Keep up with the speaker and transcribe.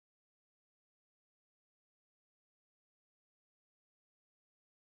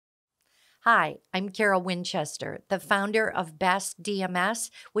Hi, I'm Carol Winchester, the founder of Best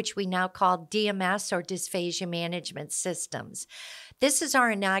DMS, which we now call DMS or Dysphagia Management Systems. This is our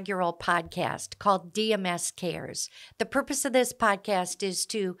inaugural podcast called DMS Cares. The purpose of this podcast is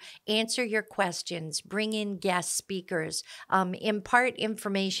to answer your questions, bring in guest speakers, impart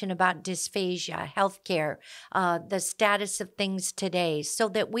information about dysphagia, healthcare, the status of things today, so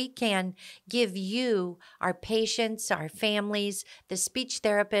that we can give you, our patients, our families, the speech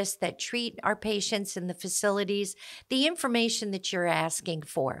therapists that treat our patients in the facilities, the information that you're asking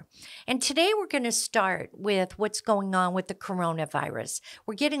for. And today we're going to start with what's going on with the coronavirus.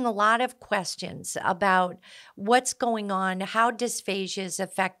 We're getting a lot of questions about what's going on, how dysphagia is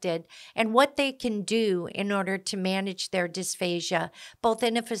affected, and what they can do in order to manage their dysphagia, both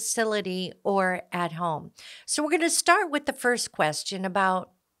in a facility or at home. So we're going to start with the first question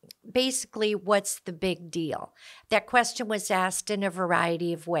about basically, what's the big deal? That question was asked in a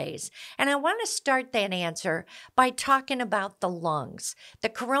variety of ways. And I want to start that answer by talking about the lungs. The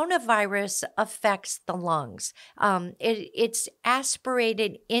coronavirus affects the lungs. It's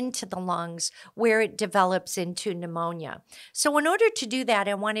aspirated into the lungs where it develops into pneumonia. So in order to do that,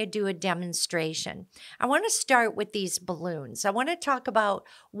 I want to do a demonstration. I want to start with these balloons. I want to talk about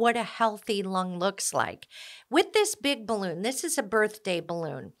what a healthy lung looks like. With this big balloon, this is a birthday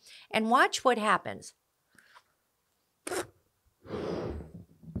balloon. And watch what happens.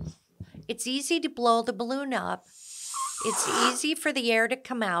 It's easy to blow the balloon up. It's easy for the air to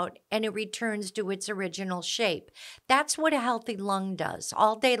come out, and it returns to its original shape. That's what a healthy lung does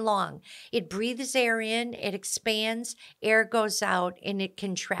all day long. It breathes air in, it expands, air goes out, and it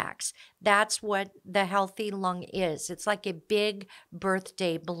contracts. That's what the healthy lung is. It's like a big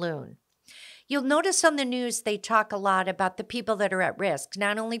birthday balloon. You'll notice on the news they talk a lot about the people that are at risk,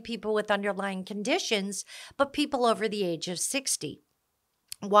 not only people with underlying conditions, but people over the age of 60.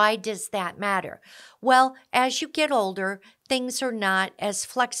 Why does that matter? Well, as you get older, things are not as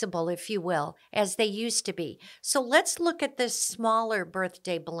flexible, if you will, as they used to be. So let's look at this smaller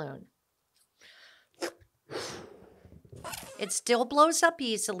birthday balloon. It still blows up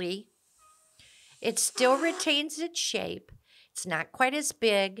easily. It still retains its shape. It's not quite as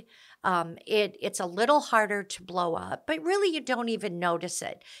big. It's a little harder to blow up, but really you don't even notice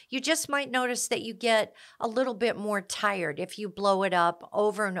it. You just might notice that you get a little bit more tired if you blow it up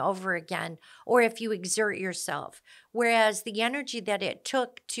over and over again, or if you exert yourself. Whereas the energy that it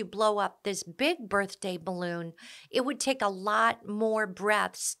took to blow up this big birthday balloon, it would take a lot more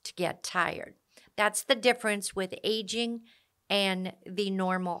breaths to get tired. That's the difference with aging and the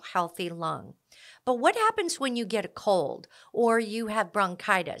normal healthy lung. But what happens when you get a cold or you have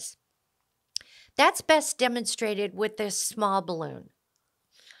bronchitis? That's best demonstrated with this small balloon.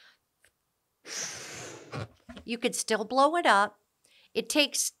 You could still blow it up. It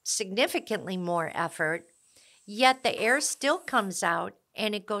takes significantly more effort, yet the air still comes out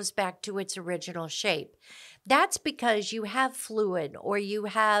and it goes back to its original shape. That's because you have fluid, or you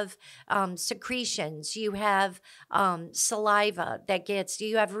have secretions, you have saliva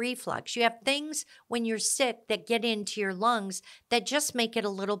you have reflux, you have things when you're sick that get into your lungs that just make it a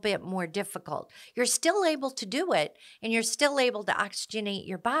little bit more difficult. You're still able to do it, and you're still able to oxygenate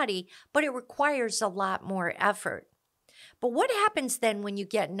your body, but it requires a lot more effort. But what happens then when you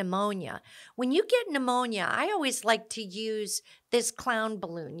get pneumonia? When you get pneumonia, I always like to use this clown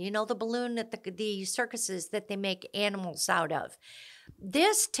balloon, the balloon at the circuses that they make animals out of.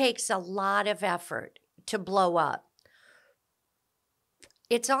 This takes a lot of effort to blow up.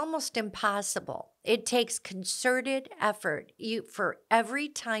 It's almost impossible. It takes concerted effort for every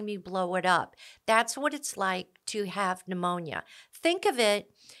time you blow it up. That's what it's like to have pneumonia. Think of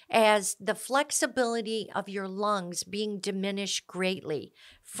it as the flexibility of your lungs being diminished greatly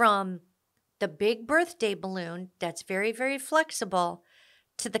from the big birthday balloon that's very, very flexible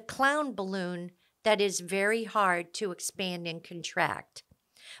to the clown balloon that is very hard to expand and contract.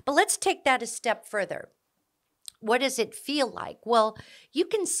 But let's take that a step further. What does it feel like? Well, you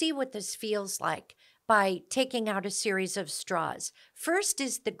can see what this feels like by taking out a series of straws. First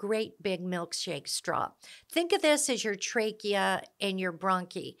is the great big milkshake straw. Think of this as your trachea and your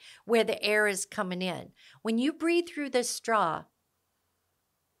bronchi, where the air is coming in. When you breathe through this straw,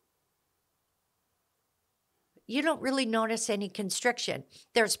 you don't really notice any constriction.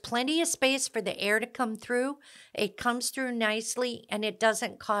 There's plenty of space for the air to come through. It comes through nicely, and it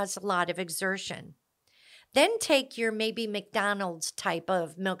doesn't cause a lot of exertion. Then take your maybe McDonald's type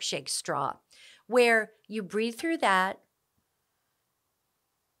of milkshake straw, where you breathe through that,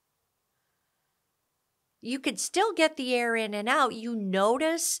 you could still get the air in and out. You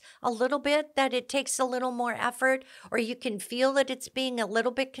notice a little bit that it takes a little more effort, or you can feel that it's being a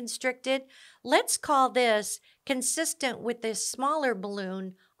little bit constricted. Let's call this consistent with this smaller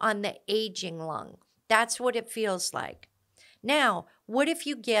balloon on the aging lung. That's what it feels like. Now, what if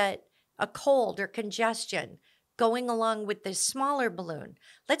you get a cold or congestion going along with this smaller balloon?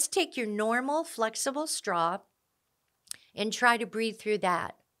 Let's take your normal flexible straw and try to breathe through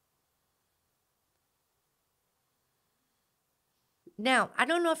that. Now, I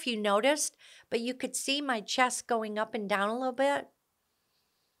don't know if you noticed, but you could see my chest going up and down a little bit.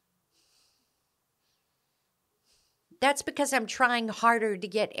 That's because I'm trying harder to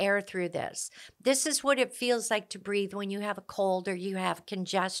get air through this. This is what it feels like to breathe when you have a cold or you have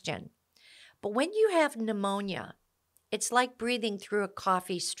congestion. But when you have pneumonia, it's like breathing through a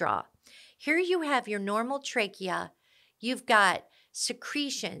coffee straw. Here you have your normal trachea. You've got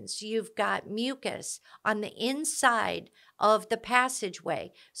secretions, you've got mucus on the inside of the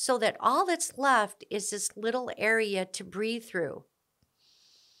passageway, so that all that's left is this little area to breathe through.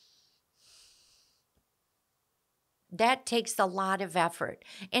 That takes a lot of effort,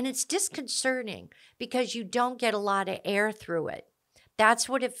 and it's disconcerting because you don't get a lot of air through it. That's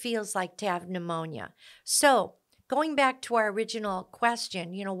what it feels like to have pneumonia. So, going back to our original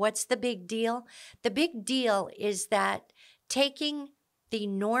question, what's the big deal? The big deal is that taking the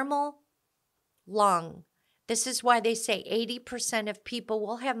normal lung, this is why they say 80% of people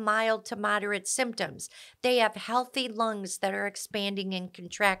will have mild to moderate symptoms. They have healthy lungs that are expanding and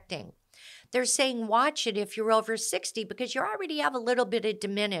contracting. They're saying watch it if you're over 60 because you already have a little bit of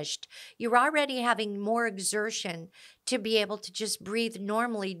diminished. You're already having more exertion to be able to just breathe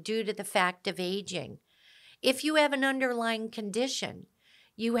normally due to the fact of aging. If you have an underlying condition,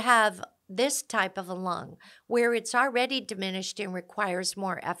 you have this type of a lung where it's already diminished and requires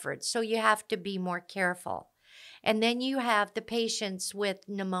more effort. So you have to be more careful. And then you have the patients with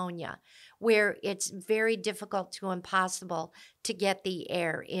pneumonia where it's very difficult to impossible to get the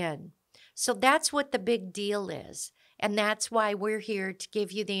air in. So that's what the big deal is. And that's why we're here to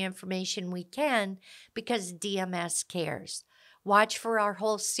give you the information we can, because DMS cares. Watch for our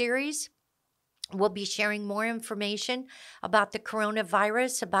whole series. We'll be sharing more information about the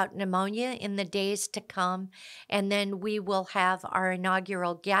coronavirus, about pneumonia in the days to come. And then we will have our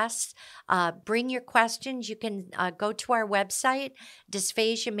inaugural guests. Bring your questions. You can go to our website,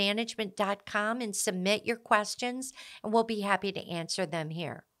 dysphagiamanagement.com, and submit your questions, and we'll be happy to answer them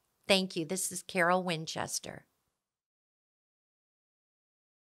here. Thank you. This is Carol Winchester.